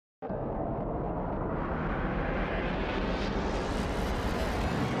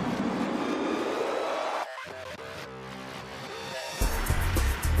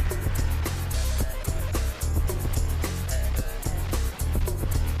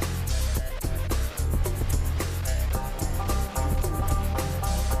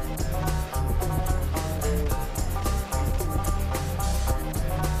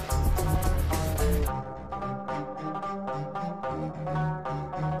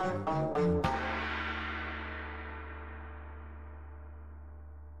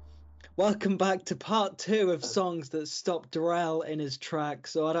Welcome back to part 2 of songs that stopped Darrell in his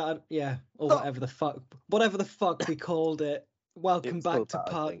tracks. So or whatever the fuck we called it. Welcome It's back called to that,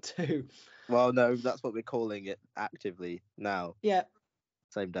 I part think. 2. Well, no, that's what we're calling it actively now. Yeah.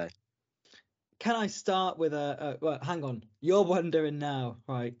 Same day. Can I start with well, hang on. You're wondering now,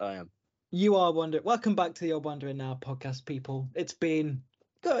 right? I am. You are wondering. Welcome back to the You're Wondering Now podcast, people. It's been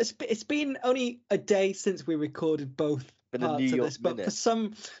only a day since we recorded both Been a parts New of York this, but minute.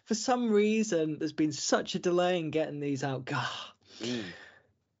 for some reason there's been such a delay in getting these out.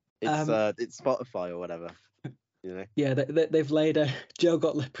 It's Spotify or whatever, you know. Yeah, they've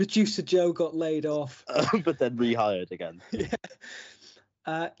producer Joe got laid off, but then rehired again.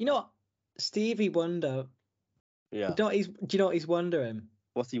 Yeah. You know what, Stevie Wonder. Yeah. Do you know what he's wondering?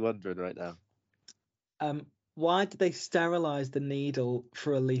 What's he wondering right now? Why did they sterilize the needle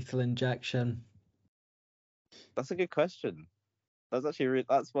for a lethal injection? That's a good question. That's actually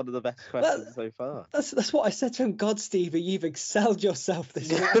that's one of the best questions so far. That's what I said to him. God, Stevie, you've excelled yourself this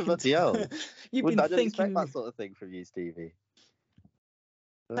week. Bloody hell. I didn't expect that sort of thing from you, Stevie.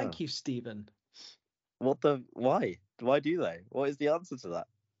 Thank you, Stephen. Why? Why do they? What is the answer to that?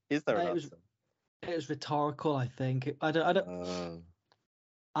 Is there an answer? It was rhetorical, I think. I don't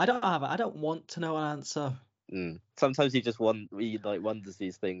want to know an answer. Sometimes he wonders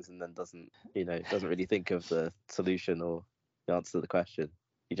these things and then doesn't really think of the solution or the answer to the question.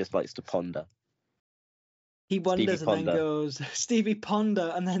 He just likes to ponder. He wonders and then goes Stevie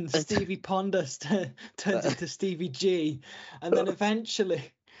Ponder, and then Stevie Ponder turns into Stevie G, and then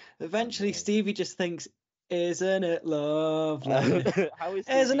eventually Stevie just thinks, "Isn't it lovely?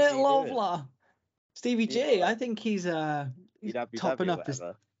 Isn't it lovely?" Stevie G, I think he's topping up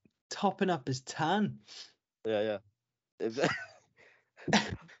his tan. Yeah. Is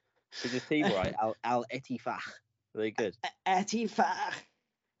his team right? Al Ettifaq. Are they good? Ettifaq. Are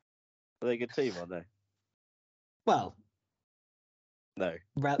they a good team, aren't they? Well, no.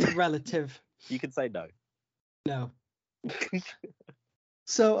 Relative. You can say no. No.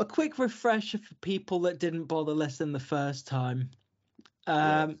 So a quick refresher for people that didn't bother listening the first time.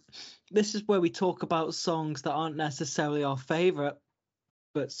 This is where we talk about songs that aren't necessarily our favourite,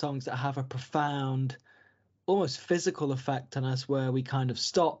 but songs that have a profound, almost physical effect on us, where we kind of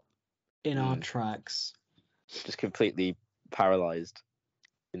stop in our tracks. Just completely paralysed.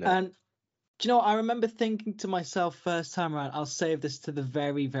 And do you know what? I remember thinking to myself first time around, I'll save this to the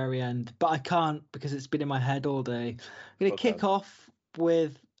very, very end, but I can't because it's been in my head all day. I'm going to kick off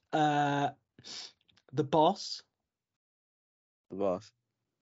with The Boss. The Boss?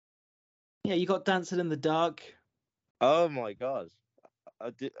 Yeah, you got Dancing in the Dark. Oh my God.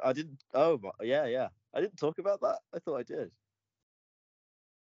 I didn't. Oh, yeah. I didn't talk about that. I thought I did.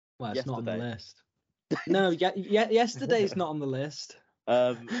 Well, it's not on the list. No, yesterday's not on the list.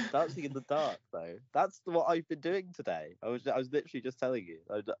 Dancing in the Dark, though. That's what I've been doing today. I was literally just telling you.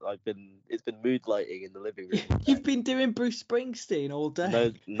 It's been mood lighting in the living room. You've been doing Bruce Springsteen all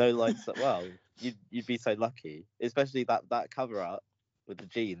day. No lights. Well, you'd be so lucky, especially that cover art with the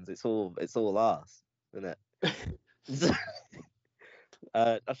jeans. It's all arse, isn't it?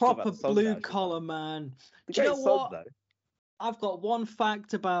 Proper blue collar man. Do you know what? Though. I've got one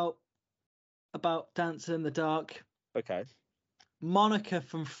fact about Dancing in the Dark. Okay. Monica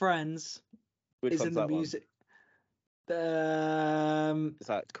from Friends is in the music. Is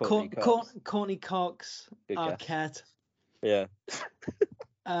that Courtney Cox? Arquette. Yeah.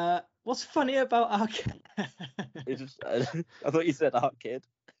 What's funny about Arquette? I thought you said Arquette.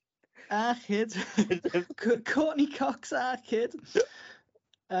 Courtney Cox, Arquette.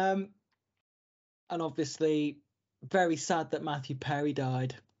 And obviously, very sad that Matthew Perry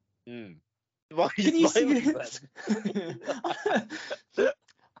died. Why can you see it?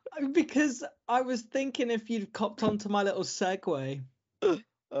 Because I was thinking if you'd copped onto my little segue.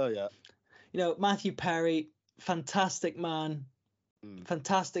 Oh yeah. Matthew Perry, fantastic man,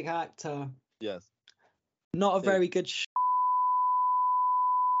 fantastic actor. Yes. Not a very good.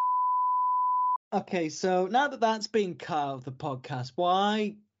 Okay, so now that that's been cut out of the podcast,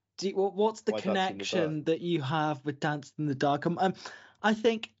 what's the connection that you have with Dancing in the Dark? I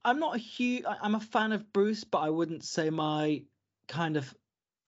think I'm a fan of Bruce, but I wouldn't say I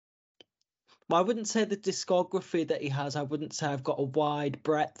wouldn't say the discography that he has. I wouldn't say I've got a wide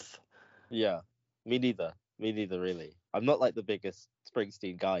breadth. Yeah, me neither, really. I'm not like the biggest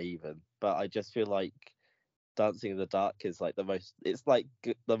Springsteen guy even, but I just feel like Dancing in the Dark is like the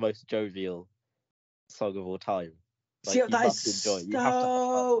most jovial song of all time. Like, see,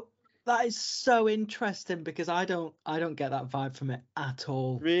 that is so interesting because I don't get that vibe from it at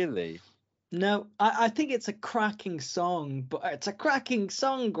all. Really? No, I think it's a cracking song, but it's a cracking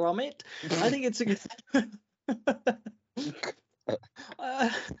song, Gromit. I think it's a good.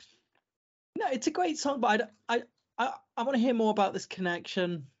 No, it's a great song, but I want to hear more about this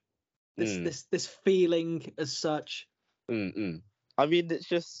connection, this feeling as such. I mean, it's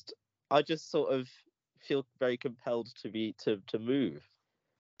just I just sort of feel very compelled to move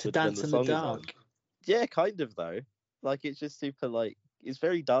to dance in the dark. Yeah, kind of though. Like it's just super like it's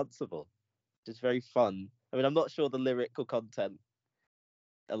very danceable. It's very fun. I mean, I'm not sure the lyrical content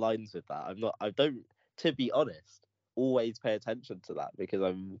aligns with that. I don't, to be honest, always pay attention to that because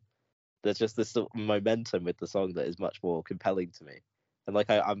there's just this sort of momentum with the song that is much more compelling to me. And like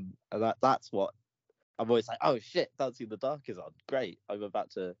that's what I'm always like, oh shit, Dancing in the Dark is on. Great. I'm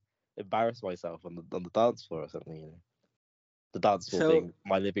about to embarrass myself on the dance floor or something, you know. The dance floor being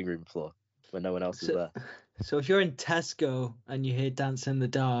my living room floor when no one else is there. So if you're in Tesco and you hear Dancing in the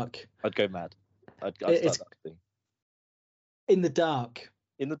Dark, I'd go mad. I'd start dancing. In the dark.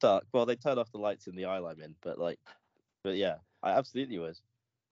 In the dark. Well, they turn off the lights in the aisle I'm in, but yeah, I absolutely would.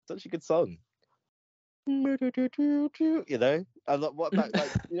 Such a good song. You know, and what about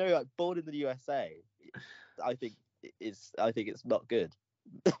like you know, like Born in the USA? I think it's not good.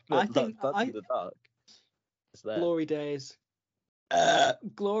 I think Dancing in the Dark. It's there. Glory Days.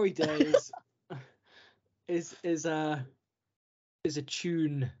 Glory Days is a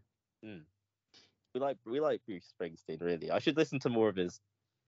tune. We like Bruce Springsteen, really. I should listen to more of his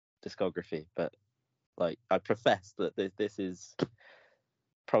discography, but like I profess that this is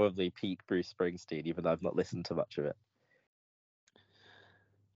probably peak Bruce Springsteen, even though I've not listened to much of it.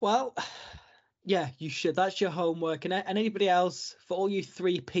 Well, yeah, you should. That's your homework. And anybody else, for all you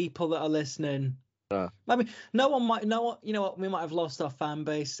 3 people that are listening, I mean, you know what, we might have lost our fan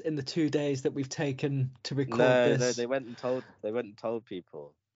base in the 2 days that we've taken to record this. No, they went and told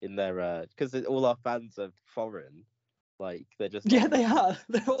people in their because all our fans are foreign. Like they're just they are.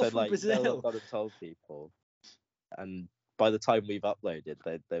 They're all from Brazil. They'll have gone and told people, and by the time we've uploaded,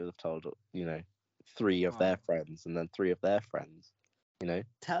 they will have told 3 of their friends, and then 3 of their friends. You know,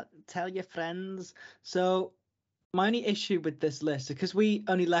 tell your friends. So my only issue with this list, because we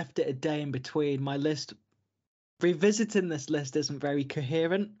only left it a day in between, my list, revisiting this list isn't very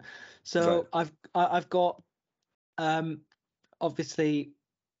coherent. So right. I've got obviously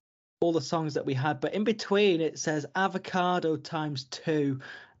all the songs that we had, but in between it says Avocado ×2,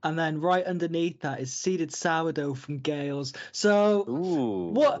 and then right underneath that is Seeded Sourdough from Gales. So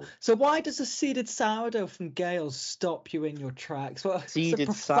what? So why does a Seeded Sourdough from Gales stop you in your tracks? Well,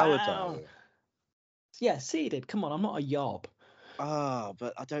 Seeded Sourdough. Yeah, seeded. Come on, I'm not a yob.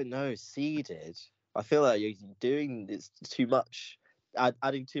 But I don't know. Seeded. I feel like you're doing it's too much,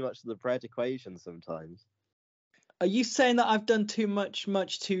 adding too much to the bread equation sometimes. Are you saying that I've done too much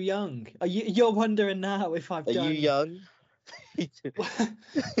too young? You're wondering now if I've done. Are you young?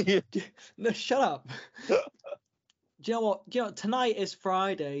 No, shut up. Do you know what? Tonight is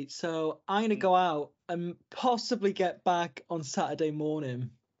Friday, so I'm gonna go out and possibly get back on Saturday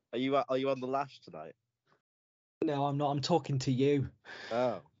morning. Are you on the lash tonight? No, I'm not. I'm talking to you.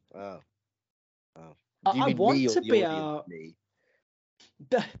 Oh. I want to be out.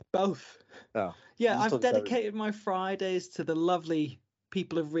 Both. Oh. Yeah, I've dedicated my Fridays to the lovely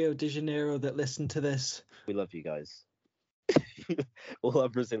people of Rio de Janeiro that listen to this. We love you guys. All our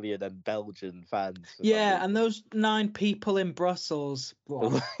Brazilian and Belgian fans. Yeah, and those 9 people in Brussels.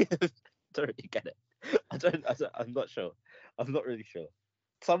 Don't really get it. I'm not sure. I'm not really sure.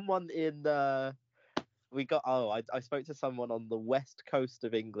 Someone in I spoke to someone on the west coast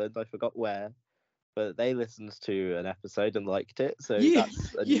of England. I forgot where, but they listened to an episode and liked it. So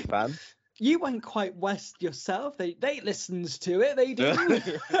that's a new fan. You went quite west yourself. They listened to it. They do.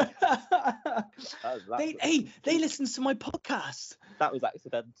 They listened to my podcast. That was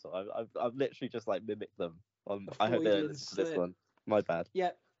accidental. I've literally just like mimicked them. I hope they listen to this one. My bad.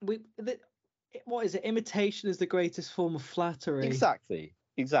 Yeah, what is it? Imitation is the greatest form of flattery. Exactly.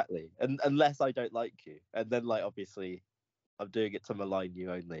 And unless I don't like you, and then like obviously, I'm doing it to malign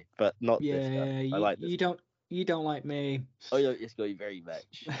you only, but not this guy. I like this. You don't like me. Oh, you don't like me very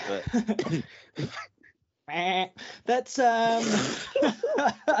much. But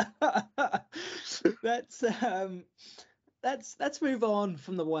let's move on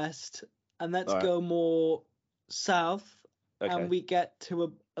from the west and let's go more south. Okay. And we get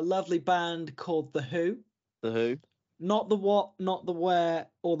to a lovely band called The Who. The Who. Not the what, not the where,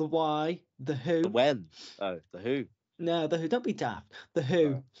 or the why. The Who. The when. Oh, The Who. No, The Who. Don't be daft. The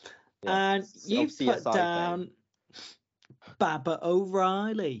Who. Oh. Yeah. And you put down Baba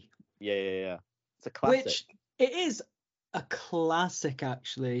O'Reilly. Yeah. It's a classic. Which it is a classic,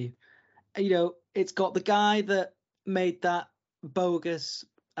 actually. it's got the guy that made that bogus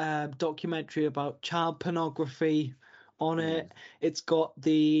documentary about child pornography on it. It's got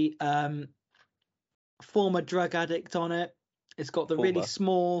the former drug addict on it. It's got the really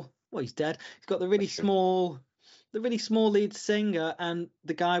small. Well, he's dead. It's got the really small lead singer and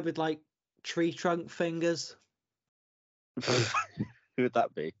the guy with like tree trunk fingers. Who would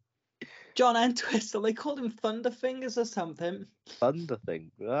that be? John Entwistle. They called him Thunderfingers or something.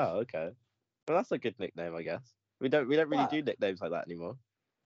 Thunderthing. Oh, okay. Well, that's a good nickname, I guess. We don't really do nicknames like that anymore.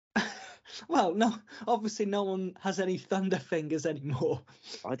 Well, no, obviously no one has any Thunderfingers anymore.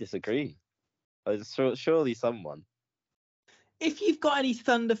 I disagree. Surely someone. If you've got any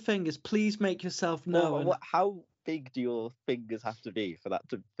Thunderfingers, please make yourself known. Well, how big do your fingers have to be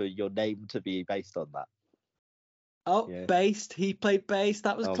for your name to be based on that? Oh, yeah. Based. He played bass.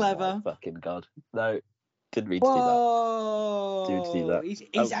 That was clever. My fucking God. No, didn't mean to do that. Didn't do that.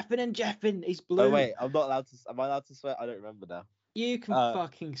 He's effing and jeffing. He's blue. Oh wait, I'm not allowed to. Am I allowed to swear? I don't remember now. You can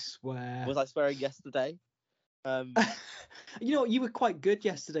fucking swear. Was I swearing yesterday? You know what? You were quite good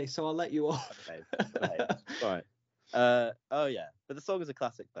yesterday, so I'll let you off. Okay. All right. Oh yeah, but the song is a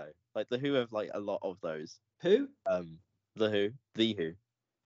classic though. Like the Who have like a lot of those. Who? The Who.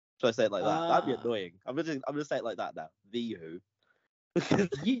 Should I say it like that? That'd be annoying. I'm gonna say it like that now. The Who.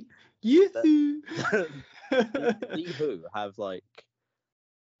 You. The Who have like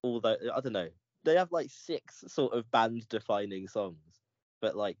all the, I don't know. They have like 6 sort of band defining songs,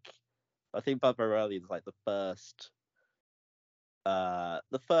 but like I think Barbarelli is like the first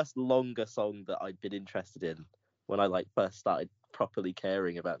longer song that I'd been interested in when I like first started properly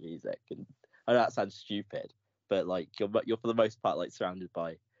caring about music. And I know that sounds stupid, but like you're for the most part like surrounded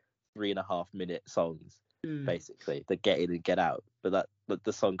by 3.5-minute songs basically that get in and get out. But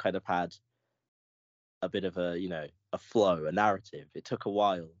the song kind of had a bit of a flow, a narrative. It took a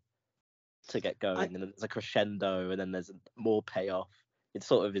while to get going, and then there's a crescendo, and then there's more payoff. It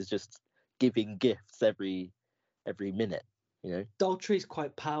sort of is just giving gifts every minute. Daltrey's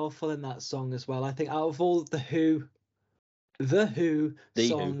quite powerful in that song as well. I think out of all the Who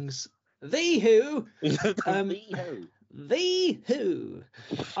songs, The Who,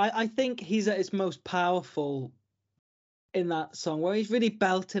 I think he's at his most powerful in that song, where he's really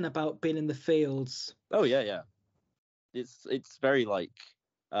belting about being in the fields. Oh yeah. It's very like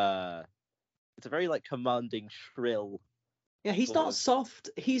it's a very like commanding, shrill. Yeah, he's not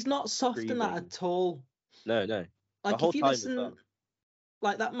soft. He's not soft in that at all. No. Like if you listen,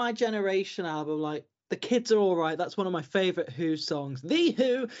 like that My Generation album, like The Kids Are All Right. That's one of my favorite Who songs. The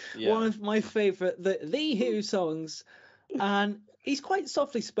Who, one of my favorite the Who songs, and he's quite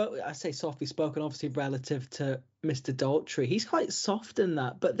softly spoken. I say softly spoken, obviously relative to Mr. Daltrey. He's quite soft in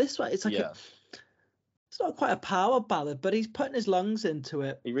that, but this one, it's like it's not quite a power ballad, but he's putting his lungs into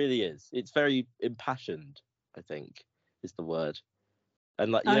it. He really is. It's very impassioned, I think, is the word.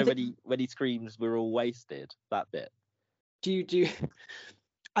 And like when he screams, "We're all wasted," that bit. Do you?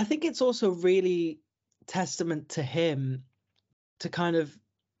 I think it's also really testament to him to kind of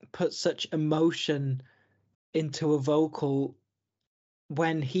put such emotion into a vocal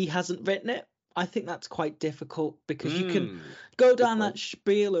when he hasn't written it. I think that's quite difficult because you can go down that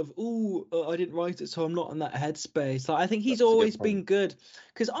spiel of, I didn't write it, so I'm not in that headspace. Like, I think he's always been good.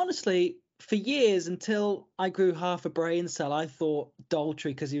 Because honestly, for years, until I grew half a brain cell, I thought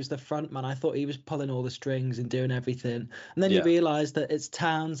Daltrey, because he was the front man, I thought he was pulling all the strings and doing everything. And then you realise that it's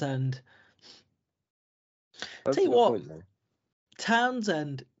Townsend. I'll tell you what,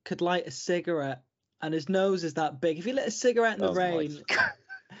 Townsend could light a cigarette and his nose is that big. If he lit a cigarette in the rain...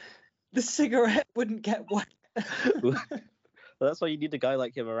 The cigarette wouldn't get wet. Well, that's why you need a guy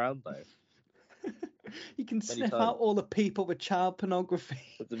like him around, though. He can sniff out all the people with child pornography.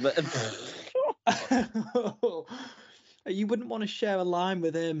 You wouldn't want to share a line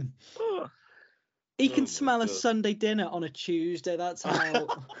with him. He can smell a Sunday dinner on a Tuesday. That's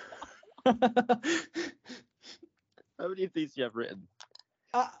how. How many of these do you have written?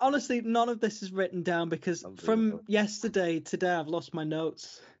 Honestly, none of this is written down because from yesterday to today, I've lost my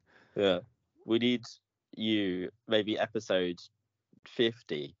notes. Yeah, we need you, maybe episode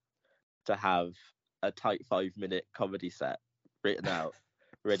 50, to have a tight 5-minute comedy set written out,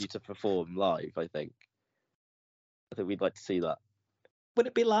 ready to perform live, I think we'd like to see that. Would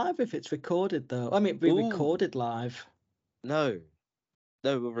it be live if it's recorded, though? I mean, it'd be recorded live. No,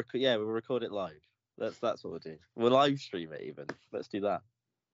 we'll record it live. That's what we'll do. We'll live stream it even. Let's do that.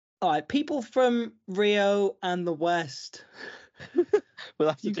 All right, people from Rio and the West... We'll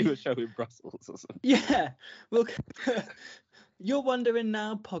have to do a show in Brussels or something. Yeah, You're Wondering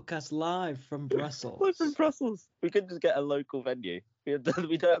Now podcast live from Brussels. We're from Brussels. We could just get a local venue. We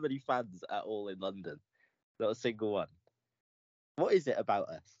don't have any fans at all in London. Not a single one. What is it about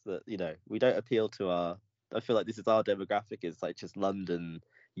us that, we don't appeal to our... I feel like this is our demographic. It's like just London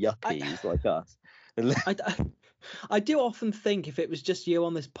yuppies like us. I do often think if it was just you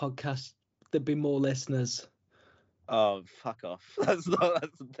on this podcast, there'd be more listeners. Oh, fuck off. That's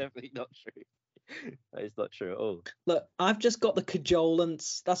definitely not true. That is not true at all. Look, I've just got the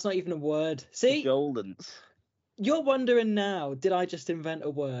cajolance. That's not even a word. See? Cajolance. You're wondering now, did I just invent a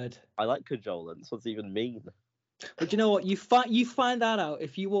word? I like cajolance. What's it even mean? But you know what? You find that out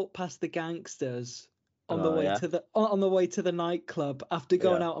if you walk past the gangsters on the way to the nightclub after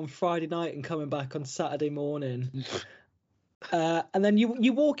going out on Friday night and coming back on Saturday morning. And then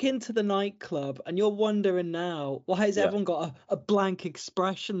you walk into the nightclub and you're wondering now, why has everyone got a blank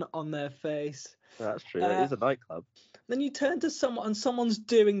expression on their face? That's true. It is a nightclub. Then you turn to someone and someone's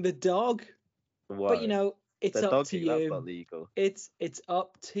doing the dog. Whoa. But it's They're up dogging, to you. That's not legal. It's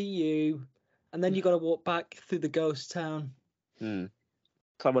up to you. And then you got to walk back through the ghost town.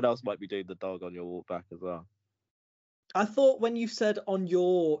 Someone else might be doing the dog on your walk back as well. I thought when you said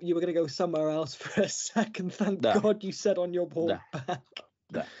you were going to go somewhere else for a second. Thank God you said on your walk back.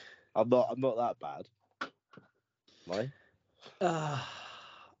 No, I'm not that bad. Am I?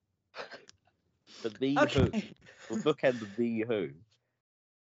 The okay. Who. We'll bookend the Who.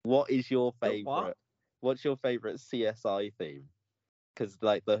 What is your favourite? What's your favourite CSI theme? Because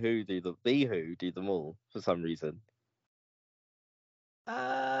like the Who do them all for some reason.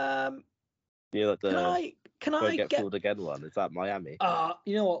 Like the can I get fooled again one? Is that Miami?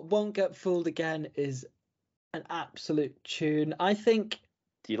 You know what? Won't Get Fooled Again is an absolute tune. I think.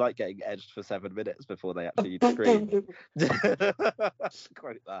 Do you like getting edged for 7 minutes before they actually scream?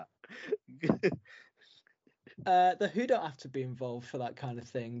 Quite that. The Who don't have to be involved for that kind of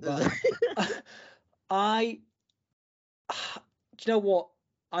thing, but do you know what?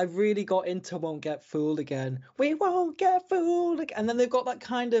 I really got into Won't Get Fooled Again. We won't get fooled again. And then they've got that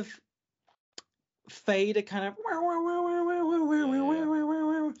kind of fader kind of...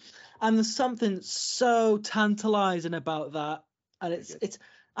 And there's something so tantalising about that. And it's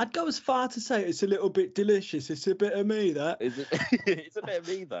I'd go as far to say it's a little bit delicious. It's a bit of me, that. Is it? It's a bit of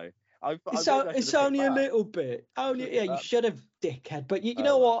me, though. It's only a little bit. You should have, dickhead. But you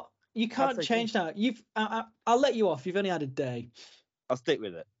know what? You can't change that. I'll let you off. You've only had a day. I'll stick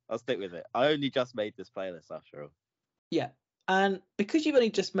with it. I only just made this playlist after all. Yeah. And because you've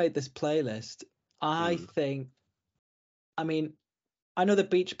only just made this playlist, I think, I know the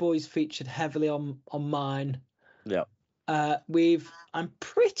Beach Boys featured heavily on mine. Yeah. I'm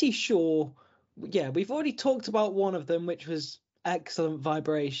pretty sure, we've already talked about one of them, which was Excellent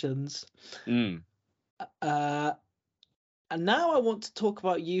Vibrations. And now I want to talk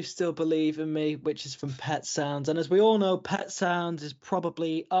about You Still Believe in Me, which is from Pet Sounds. And as we all know, Pet Sounds is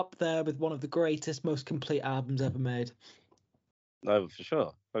probably up there with one of the greatest, most complete albums ever made. No, for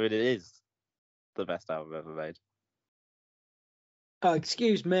sure. It is the best album ever made. Oh,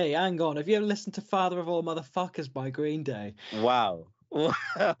 excuse me. Hang on. Have you ever listened to Father of All Motherfuckers by Green Day? Wow. No,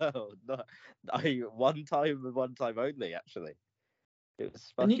 one time only, actually. It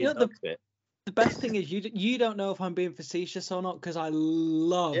was fucking the best thing is you don't know if I'm being facetious or not, because I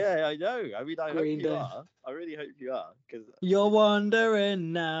love. Yeah, I know. I hope you are. I really hope you are, because You're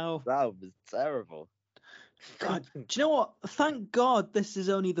Wondering Now. That was terrible. God, do you know what? Thank God this is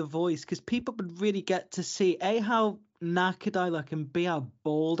only the voice, because people would really get to see how knackered I look and B, how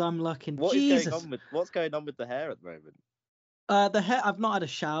bald I'm looking. What's going on with the hair at the moment? The hair. I've not had a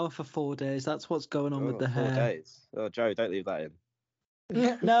shower for 4 days. That's what's going on with the hair. 4 days. Oh, Joe, don't leave that in.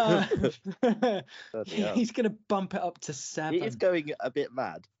 No, he's gonna bump it up to 7. He is going a bit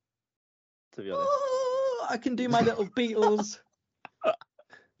mad, to be honest. Oh, I can do my little Beatles.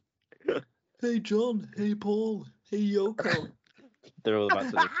 Hey John, hey Paul, hey Yoko. They're all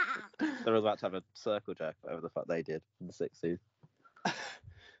about to have a circle jerk, whatever the fuck they did in the 60s.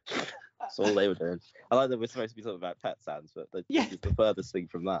 That's all they were doing. I like that we're supposed to be talking about Pet Sounds, but it's the furthest thing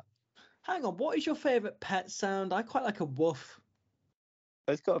from that. Hang on, what is your favourite pet sound? I quite like a woof.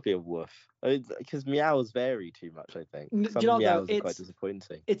 It's got to be a woof. Because meows vary too much, I think. Some meows are quite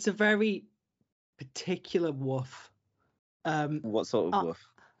disappointing. It's a very particular woof. What sort of woof?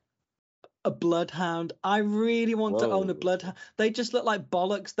 A bloodhound. I really want to own a bloodhound. They just look like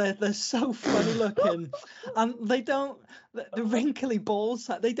bollocks. They're so funny looking, and they don't. The wrinkly balls.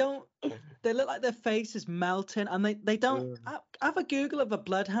 They don't. They look like their face is melting, and they don't. Have a Google of a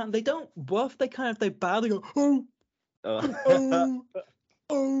bloodhound. They don't woof. They bow. They go oh.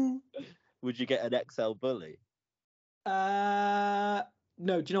 Would you get an XL bully? No,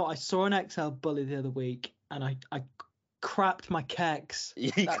 do you know what? I saw an XL bully the other week, and I crapped my kecks.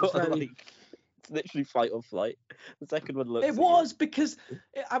 You That was got very. like it's literally fight or flight. The second one looks It at was because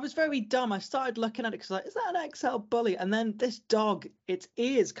I was very dumb. I started looking at it because like, is that an XL bully? And then this dog, its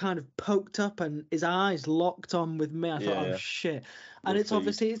ears kind of poked up and his eyes locked on with me. I thought, Yeah, oh yeah. shit! Your And it's food.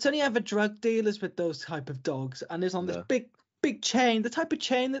 obviously it's only ever drug dealers with those type of dogs, and it's on this Yeah. big chain, the type of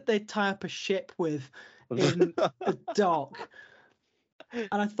chain that they tie up a ship with in a dock.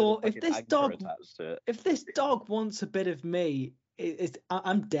 And I thought, Like an anchor attached to it. if this dog wants a bit of me,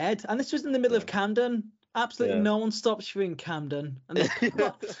 I'm dead. And this was in the middle of Camden. Absolutely Yeah. no one stops you in Camden. And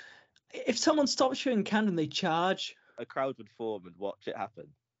well, if someone stops you in Camden, they charge. A crowd would form and watch it happen.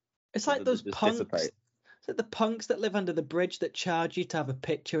 It's And like then those they just punks. dissipate. It's like the punks that live under the bridge that charge you to have a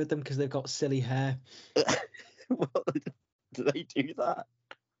picture with them because they've got silly hair. Do they do that?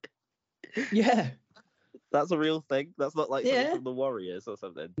 Yeah. That's a real thing. That's not like Yeah. something from the Warriors or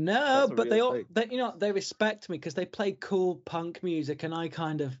something. No, That's a but real thing. they they respect me because they play cool punk music, and I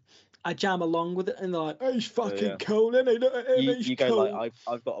jam along with it, and they're like, "Oh, he's fucking cool, isn't he? You go cool." like,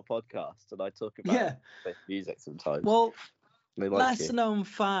 I've got a podcast and I talk about music sometimes. Well, they like a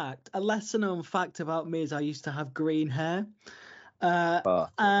lesser known fact about me is I used to have green hair.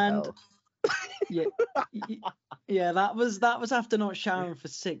 And yeah, that was after not showering for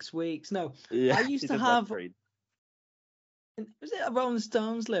 6 weeks. No, yeah, I used to have. Was it a Rolling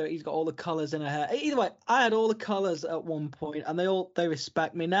Stones lyric? He's got all the colours in her hair. Either way, I had all the colours at one point, and they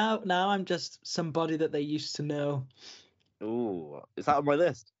respect me now. Now I'm just somebody that they used to know. Ooh, is that on my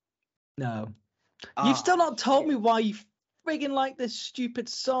list? No, you've still not told me why you friggin' like this stupid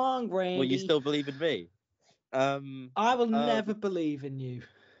song, Randy. Well, you still believe in me? I will never believe in you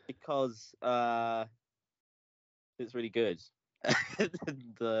because it's really good.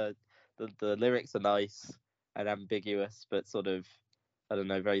 the lyrics are nice and ambiguous, but sort of, I don't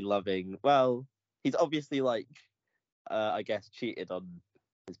know, very loving. Well, he's obviously like, I guess, cheated on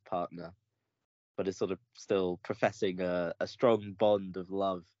his partner, but is sort of still professing a strong bond of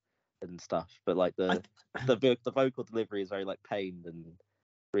love and stuff. But like the vocal delivery is very like pained and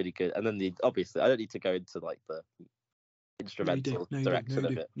really good. And then obviously, I don't need to go into like the instrumental direction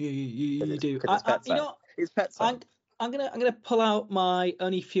of it. You do. You know, it's Pet Sound. I'm gonna pull out my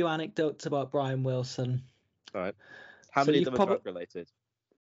only few anecdotes about Brian Wilson. All right. How many of them are drug related?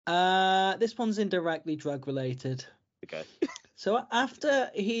 This one's indirectly drug related. Okay. So after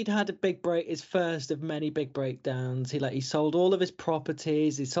he'd had a big break, his first of many big breakdowns, he sold all of his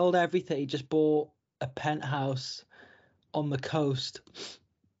properties. He sold everything. He just bought a penthouse on the coast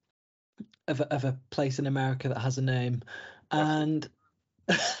of a place in America that has a name, and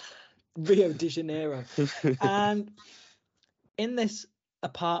Rio de Janeiro. And in this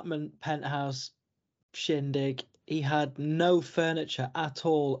apartment penthouse shindig, he had no furniture at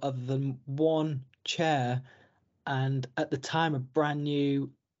all other than one chair and at the time a brand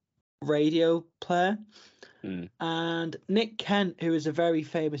new radio player. And Nick Kent, who is a very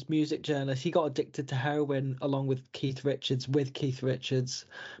famous music journalist, he got addicted to heroin along with Keith Richards,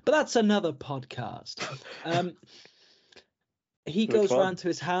 but that's another podcast. He goes round to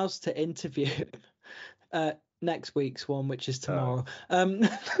his house to interview next week's one, which is tomorrow.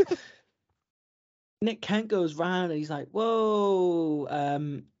 Nick Kent goes round and he's like,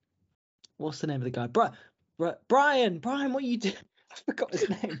 whoa, what's the name of the guy? Brian, what are you doing? I forgot his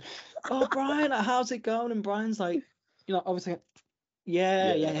name. Oh, Brian, how's it going? And Brian's like, obviously,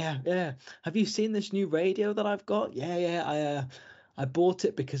 yeah. Have you seen this new radio that I've got? Yeah. I bought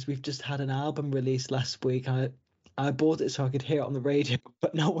it because we've just had an album released last week. I bought it so I could hear it on the radio,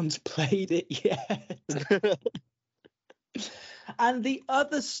 but no one's played it yet. And the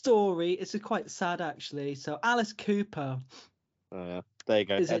other story is quite sad, actually. So Alice Cooper. Oh yeah, there you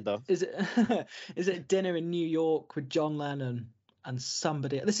go. Is it dinner in New York with John Lennon and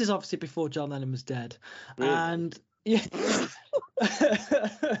somebody? This is obviously before John Lennon was dead, really? And yeah,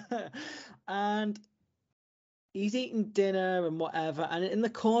 and he's eating dinner and whatever, and in the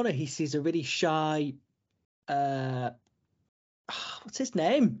corner he sees a really shy. What's his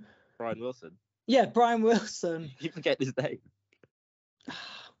name? Brian Wilson. Yeah, Brian Wilson. You forget his name.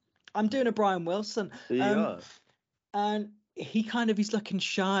 I'm doing a Brian Wilson. And he's looking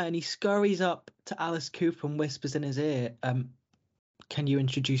shy, and he scurries up to Alice Cooper and whispers in his ear, can you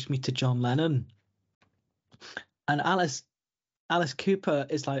introduce me to John Lennon? And Alice Cooper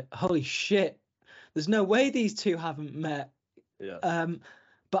is like, holy shit, there's no way these two haven't met. Yeah.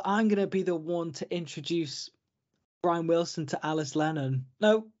 But I'm going to be the one to introduce Brian Wilson to Alice Lennon.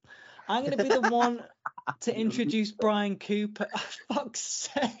 No, I'm going to be the one to introduce Brian Cooper. Oh, fuck's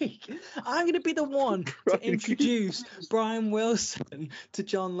sake. I'm going to be the one to introduce Brian Wilson to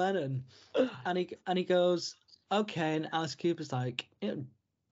John Lennon. And he goes, okay. And Alice Cooper's like,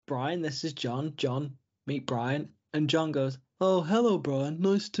 Brian, this is John. John, meet Brian. And John goes, oh, hello, Brian.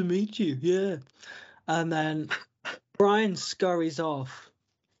 Nice to meet you. Yeah. And then Brian scurries off.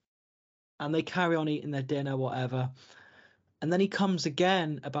 And they carry on eating their dinner, whatever. And then he comes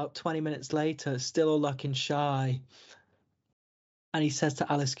again about 20 minutes later, still all looking shy. And he says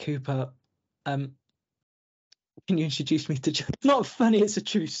to Alice Cooper, can you introduce me to John? It's not funny, it's a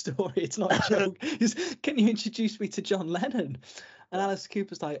true story. It's not a joke. Can you introduce me to John Lennon? And Alice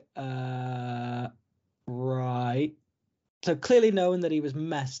Cooper's like, right. So clearly knowing that he was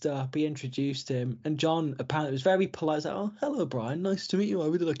messed up, he introduced him. And John apparently was very polite. He's like, oh, hello, Brian. Nice to meet you. I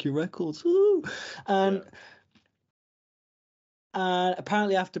really like your records. Woo. And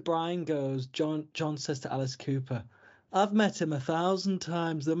apparently after Brian goes, John says to Alice Cooper, I've met him 1,000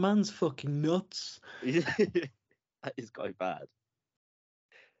 times. The man's fucking nuts. That is quite bad.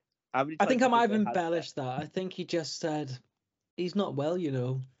 I think I might have embellished that. I think he just said, he's not well, you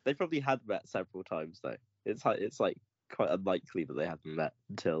know. They probably had met several times, though. It's like quite unlikely that they hadn't met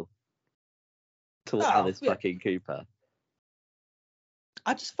until Alice fucking Cooper.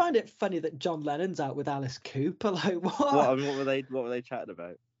 I just find it funny that John Lennon's out with Alice Cooper. Like, what? What were they chatting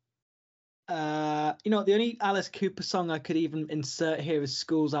about? The only Alice Cooper song I could even insert here is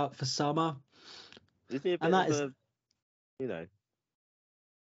 "School's Out for Summer." Isn't he a bit of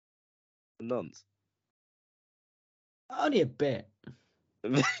a nonce? Only a bit.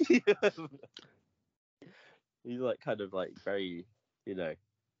 He's like kind of like very,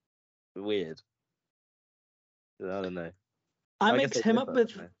 weird. I don't know. I mix him up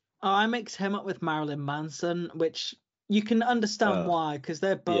with Marilyn Manson, which you can understand why, because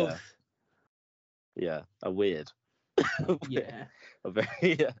they're both. Yeah, a weird. Yeah. A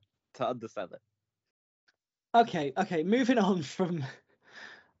very to understand it. Okay. Moving on from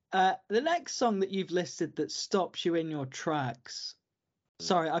the next song that you've listed that stops you in your tracks.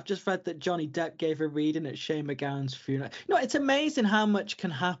 Sorry, I've just read that Johnny Depp gave a reading at Shane MacGowan's funeral. It's amazing how much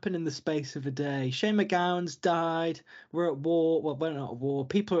can happen in the space of a day. Shane MacGowan's died. We're at war. Well, we're not at war.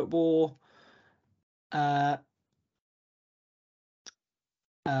 People are at war.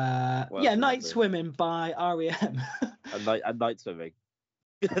 Night Swimming by R.E.M. and night swimming.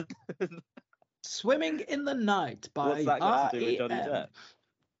 Swimming in the Night by What's that got to do with Johnny Depp?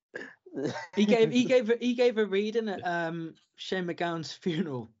 He gave a reading at Shane MacGowan's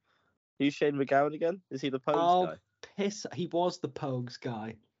funeral. Who's Shane MacGowan again? Is he the Pogues guy? Piss! He was the Pogues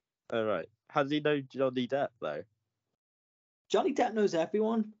guy. Oh right. How does he know Johnny Depp though? Johnny Depp knows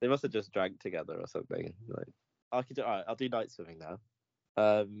everyone. They must have just drank together or something. All right, I'll do night swimming now.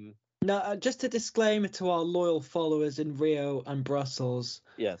 No, just a disclaimer to our loyal followers in Rio and Brussels.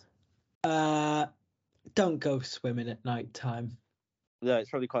 Yes. Don't go swimming at night time. Yeah, it's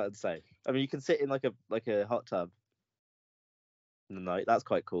probably quite unsafe. I mean, you can sit in like a hot tub in the night. That's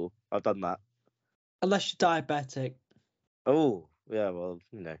quite cool. I've done that. Unless you're diabetic. Oh, yeah. Well,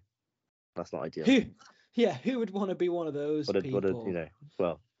 that's not ideal. Who would want to be one of those people?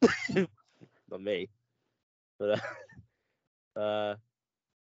 Well, not me. But I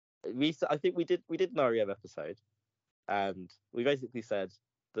think we did an R.E.M. episode, and we basically said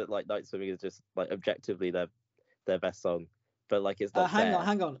that like night swimming is just like objectively their best song. But like it's not hang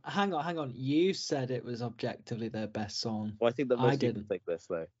on. You said it was objectively their best song. Well, I think that most people think this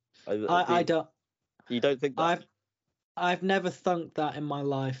though. I don't. You don't think that? I've never thunked that in my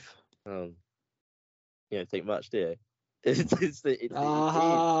life. You don't think much, do you? It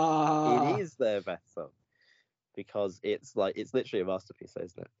is their best song because it's literally a masterpiece,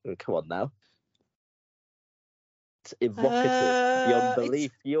 isn't it? Come on now. It's evocative beyond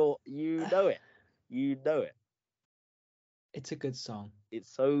belief. You know it. You know it. It's a good song.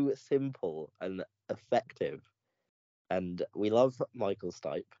 It's so simple and effective, and we love Michael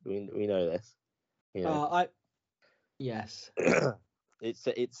Stipe. We know this. Yes.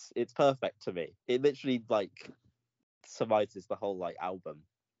 It's perfect to me. It literally like summarizes the whole like album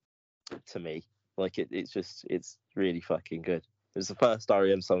to me. Like it's really fucking good. It was the first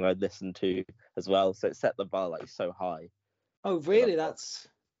R.E.M. song I'd listened to as well, so it set the bar like so high. Oh really? That's.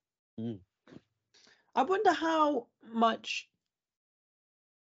 I wonder how much,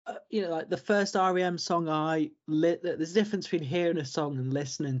 like the first R.E.M. song there's a difference between hearing a song and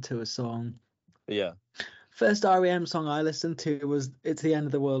listening to a song. Yeah. First R.E.M. song I listened to was "It's the End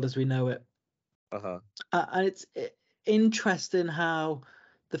of the World as We Know It." And it's interesting how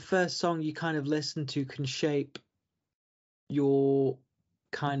the first song you kind of listen to can shape your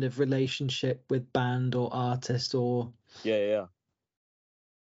kind of relationship with band or artist or Yeah.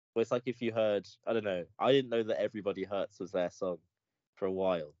 Well, it's like if you heard, I don't know, I didn't know that Everybody Hurts was their song for a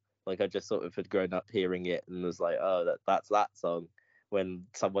while. Like I just sort of had grown up hearing it and was like, oh, that's that song when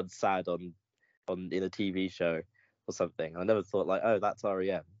someone's sad on in a TV show or something. I never thought like, oh, that's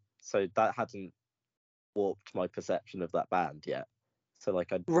REM. So that hadn't warped my perception of that band yet. So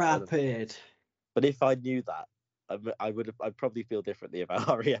like Rapid. But if I knew that, I'd probably feel differently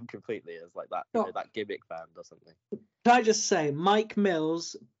about REM completely as like that, you know, that gimmick band or something. Can I just say, Mike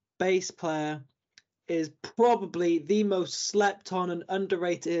Mills, bass player, is probably the most slept on and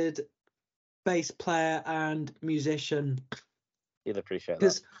underrated bass player and musician. You'll appreciate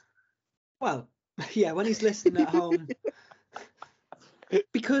that. Well, yeah, when he's listening at home.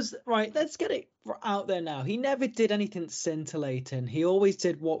 Because, right, let's get it out there now. He never did anything scintillating. He always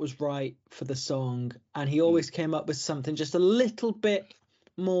did what was right for the song, and he always came up with something just a little bit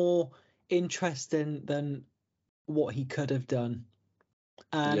more interesting than what he could have done.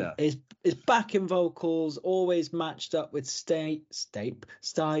 And his backing vocals always matched up with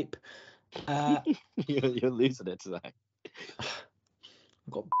Stipe. You're losing it today.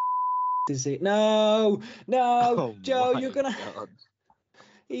 I've got disease. No, Oh Joe, you're gonna. God.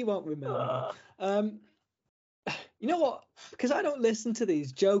 He won't remember. You know what? Because I don't listen to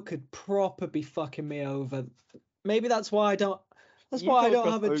these, Joe could proper be fucking me over. Maybe that's why I don't. That's why I don't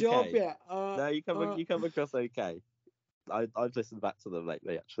have a job yet. No, you come across okay. I've listened back to them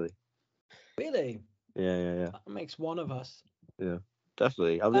lately, actually. Really? Yeah. That makes one of us. Yeah,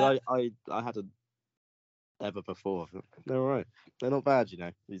 definitely. I mean, I hadn't ever before. They're all right. They're not bad, you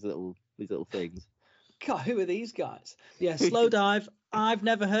know. These little things. God, who are these guys? Yeah, Slowdive. I've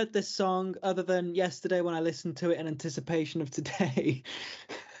never heard this song other than yesterday when I listened to it in anticipation of today.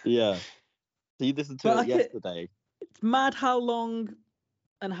 Yeah. So you listened to it yesterday. It's mad how long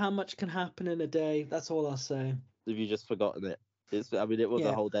and how much can happen in a day. That's all I'll say. Have you just forgotten it? It was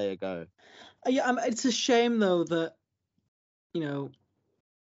a whole day ago. Yeah, it's a shame though that, you know,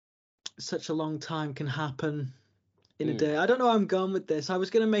 such a long time can happen in a day. I don't know how I'm going with this. I was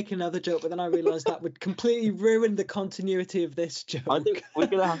going to make another joke, but then I realised that would completely ruin the continuity of this joke. I think we're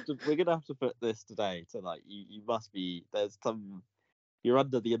gonna have to put this today to like you must be you're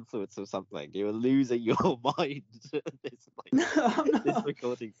under the influence of something. You're losing your mind. This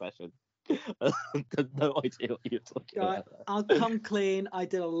recording session. I have no idea what you're talking about. I'll come clean. I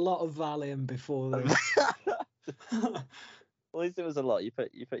did a lot of Valium before this. At least it was a lot. You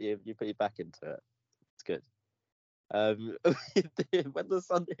put your back into it. It's good. When the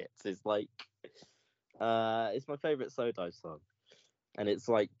sun hits, it's like it's my favourite Slowdive song, and it's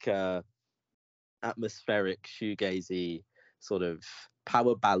like atmospheric, shoegazy sort of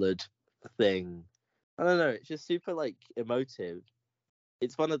power ballad thing. I don't know. It's just super like emotive.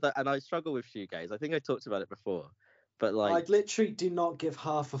 It's one of the, and I struggle with shoegaze. I think I talked about it before, but like I literally do not give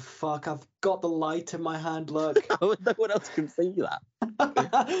half a fuck. I've got the light in my hand. Look, no one else can see that.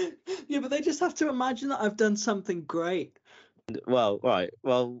 Yeah, but they just have to imagine that I've done something great. Well, right.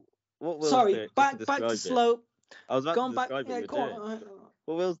 Well, what Will's doing, back to slow. I was about to describe what you're doing.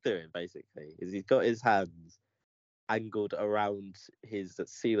 What Will's doing basically is he's got his hands angled around his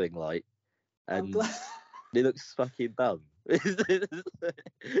ceiling light, and it looks fucking dumb. It's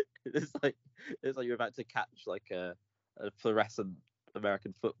like you're about to catch like a fluorescent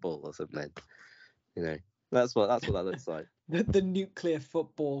American football or something. You know, that's what that looks like. the nuclear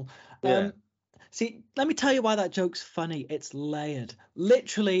football. Yeah. See, let me tell you why that joke's funny. It's layered.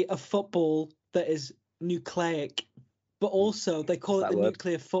 Literally a football that is nucleic, but also they call it the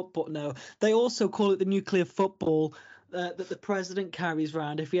nuclear football. No, they also call it the nuclear football that the president carries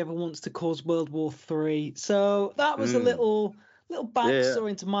around if he ever wants to cause World War III. So that was a little backstory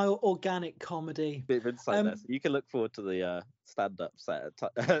into my organic comedy. Bit of insight there. So you can look forward to the stand-up set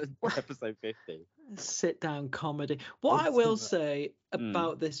at episode 50. Sit-down comedy. What I will say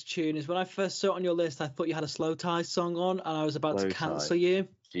about this tune is when I first saw it on your list, I thought you had a Slowdive song on, and I was about to cancel you.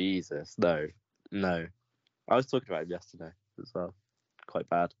 Jesus, no. I was talking about him yesterday as well. Quite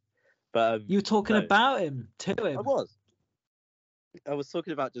bad. But you were talking about him to him. I was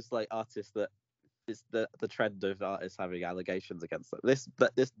talking about just like artists that it's the trend of artists having allegations against them. This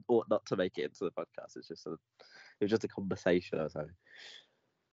ought not to make it into the podcast. It was just a conversation I was having.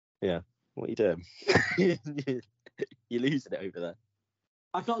 Yeah. What are you doing? You're losing it over there.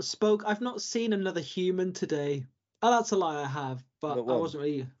 I've not seen another human today. Oh, that's a lie. I have, but I wasn't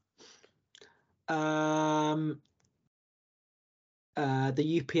really. The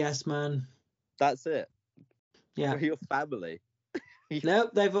UPS man. That's it. Yeah. For your family. No,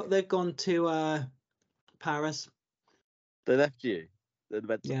 they've gone to Paris. They left you. and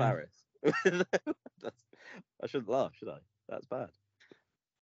went to Yeah. Paris. I shouldn't laugh, should I? That's bad.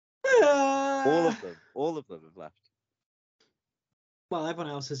 All of them have left. Well,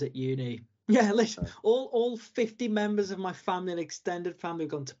 everyone else is at uni. Yeah, listen, all 50 members of my family and extended family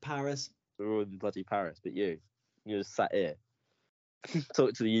have gone to Paris. We're all in bloody Paris, but you're just sat here.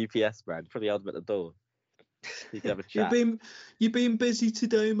 Talk to the UPS man, probably held him at the door. You can have a chat. You've been busy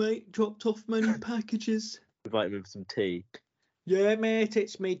today, mate. Dropped off many packages. Invite him with some tea. Yeah, mate,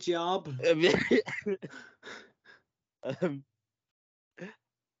 it's my job.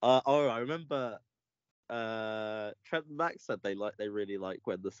 I remember Trent and Max said they really like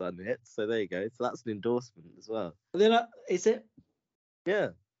When the Sun Hits, so there you go. So that's an endorsement as well. Is it? Yeah.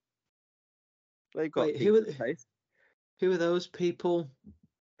 They've got taste. Who are those people?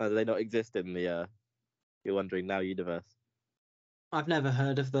 Do they not exist in the You're Wondering Now universe? I've never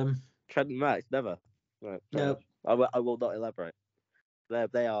heard of them. Trent and Max, never. Right, no. I will not elaborate.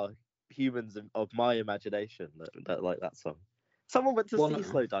 They are humans of my imagination that like that song. Someone went to see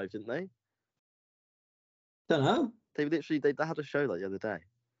Slow Dive, didn't they? Don't know. They had a show like the other day.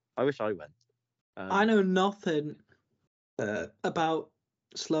 I wish I went. I know nothing about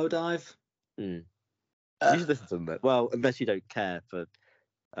Slow Dive. You should listen to them. Well, unless you don't care for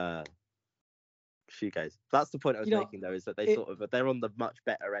shoegaze. That's the point I was making, though, is that they're on the much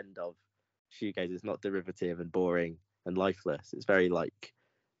better end of shoegaze. It's not derivative and boring and lifeless. It's very like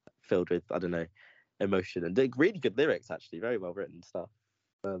filled with, I don't know, emotion and really good lyrics, actually, very well written stuff.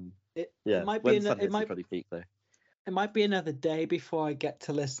 It might be probably peak though. It might be another day before I get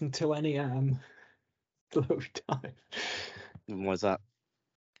to listen to any Slow Dive. Why's that?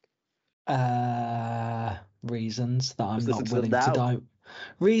 Reasons that I'm not willing to die.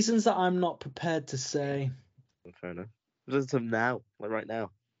 Reasons that I'm not prepared to say. Fair enough. Listen to them now, like right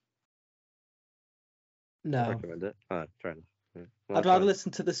now. No. I recommend it. Oh, fair enough. Yeah. Well, I'd rather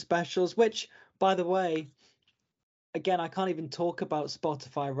listen to the specials, which, by the way, again, I can't even talk about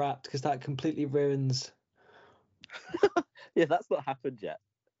Spotify Wrapped because that completely ruins. Yeah, that's not happened yet.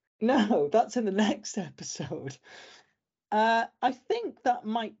 No, that's in the next episode. I think that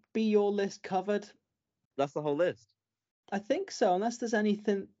might be your list covered. That's the whole list. I think so, unless there's any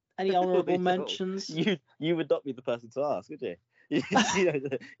honourable mentions. You would not be the person to ask, would you? You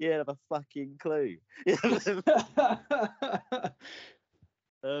don't have a fucking clue. It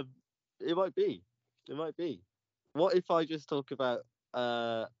might be. What if I just talk about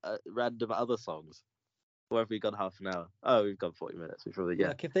random other songs? Or have we gone half an hour? Oh, we've gone 40 minutes. We probably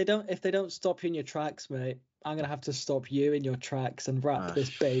Look, if they don't stop you in your tracks, mate, I'm gonna have to stop you in your tracks and wrap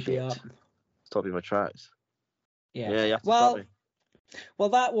this baby up. Stop in my tracks. Yeah. Yeah. You have to stop me. Well,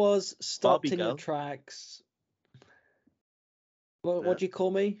 that was stopped Barbie in girl. Your tracks. What do you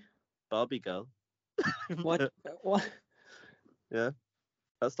call me? Barbie girl. What? Yeah,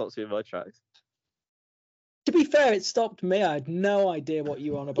 that stops me in my tracks. To be fair, it stopped me. I had no idea what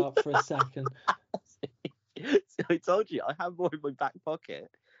you were on about for a second. I told you, I have more in my back pocket.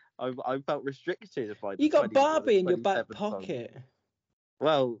 I felt restricted by. You got Barbie in your back pocket.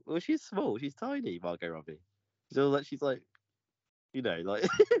 Well, she's small. She's tiny, Margot Robbie. She's like, like.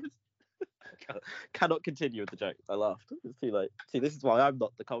 Cannot continue with the joke. I laughed. It's too late. See, this is why I'm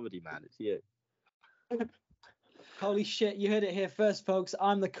not the comedy man. It's you. Holy shit! You heard it here first, folks.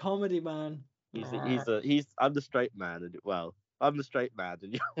 I'm the comedy man. I'm the straight man, I'm the straight man,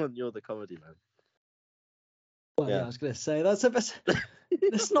 and you're the comedy man. Well, yeah, I was gonna say that's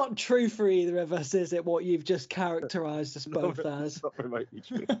not true for either of us, is it? What you've just characterised us both as. Not remotely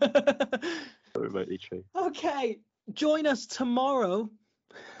true. Not remotely true. Okay, join us tomorrow.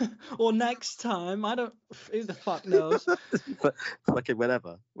 Or next time, who the fuck knows. But fucking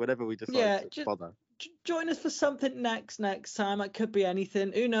whenever we decide to bother. Join us for something next time. It could be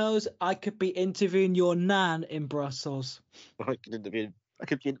anything. Who knows? I could be interviewing your nan in Brussels. I could be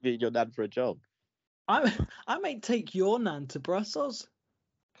interviewing your nan for a job. I might take your nan to Brussels.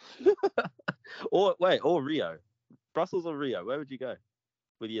 or Rio. Brussels or Rio? Where would you go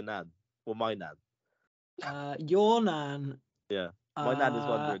with your nan or my nan? Your nan. Yeah. My nan is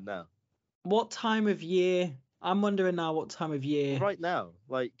wondering now. What time of year? I'm wondering now what time of year. Right now.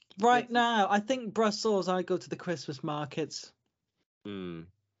 Now. I think Brussels, I go to the Christmas markets. With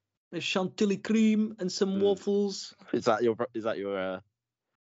chantilly cream and some waffles. Is that your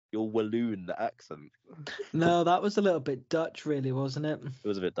Walloon accent? No, that was a little bit Dutch, really, wasn't it? It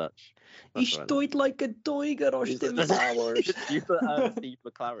was a bit Dutch. Ich stoit like a Duiger or Steve Powers. You put Steve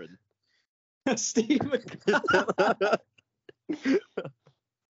McLaren. Steve McLaren.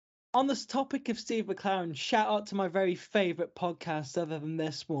 On this topic of Steve McLaren, shout out to my very favourite podcast, other than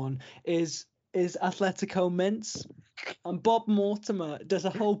this one, is is Atletico Mints. And Bob Mortimer does a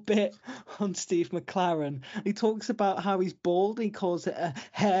whole bit on Steve McLaren. He talks about how he's bald. He calls it a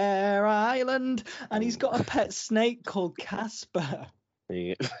hair island. And he's got a pet snake called Casper.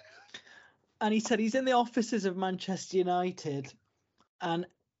 Yeah. And he said he's in the offices of Manchester United. And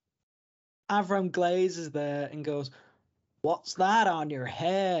Avram Glaze is there and goes, "What's that on your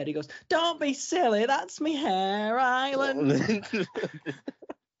head?" He goes, "Don't be silly. That's me hair island."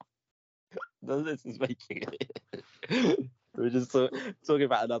 None of this is making it. We're just talking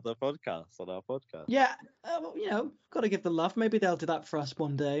about another podcast on our podcast. Yeah, got to give the love. Maybe they'll do that for us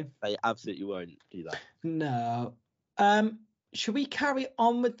one day. They absolutely won't do that. No. Should we carry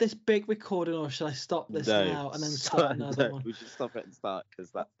on with this big recording, or should I stop this now and then start another one? We should stop it and start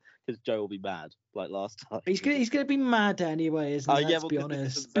because Joe will be mad like last time. He's gonna be mad anyway, isn't he? Let's be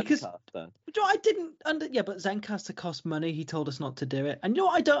honest. Because I didn't but Zencastr costs money. He told us not to do it. And you know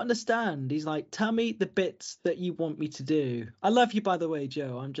what I don't understand? He's like, tell me the bits that you want me to do. I love you, by the way,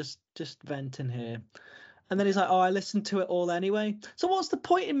 Joe. I'm just venting here. And then he's like, oh, I listened to it all anyway. So what's the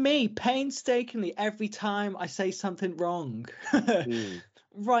point in me painstakingly every time I say something wrong?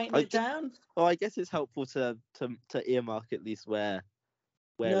 Writing it down? Well, I guess it's helpful to earmark at least where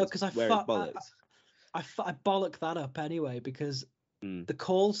no, because I bollock that up anyway, because the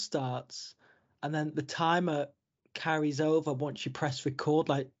call starts and then the timer carries over once you press record.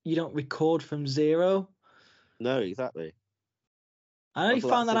 Like, you don't record from zero. No, exactly. I only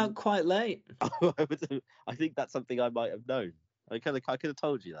found that out quite late. I think that's something I might have known. I could have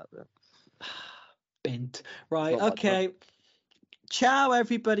told you that. Then. Bint. Right, okay. Ciao,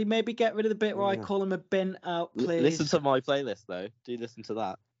 everybody. Maybe get rid of the bit where I call him a bint out, please. Listen to my playlist, though. Do listen to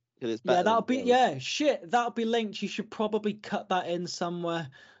that. It's better that'll be linked. You should probably cut that in somewhere.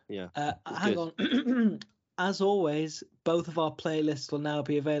 Yeah. Hang on. As always, both of our playlists will now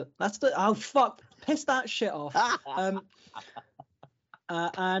be available. Piss that shit off.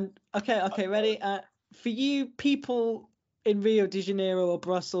 And okay, ready? For you people in Rio de Janeiro or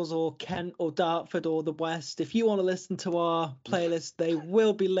Brussels or Kent or Dartford or the West, if you want to listen to our playlist, they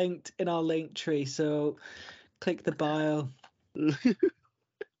will be linked in our link tree. So click the bio.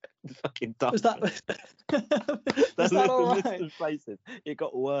 Fucking dumb. Was that all right? List of places. It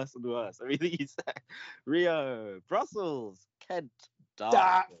got worse and worse. Everything you said. Rio, Brussels, Kent,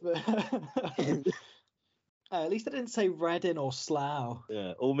 Dartford. At least I didn't say Reading or Slough.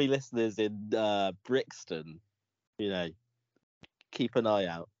 Yeah, all me listeners in Brixton, keep an eye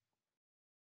out.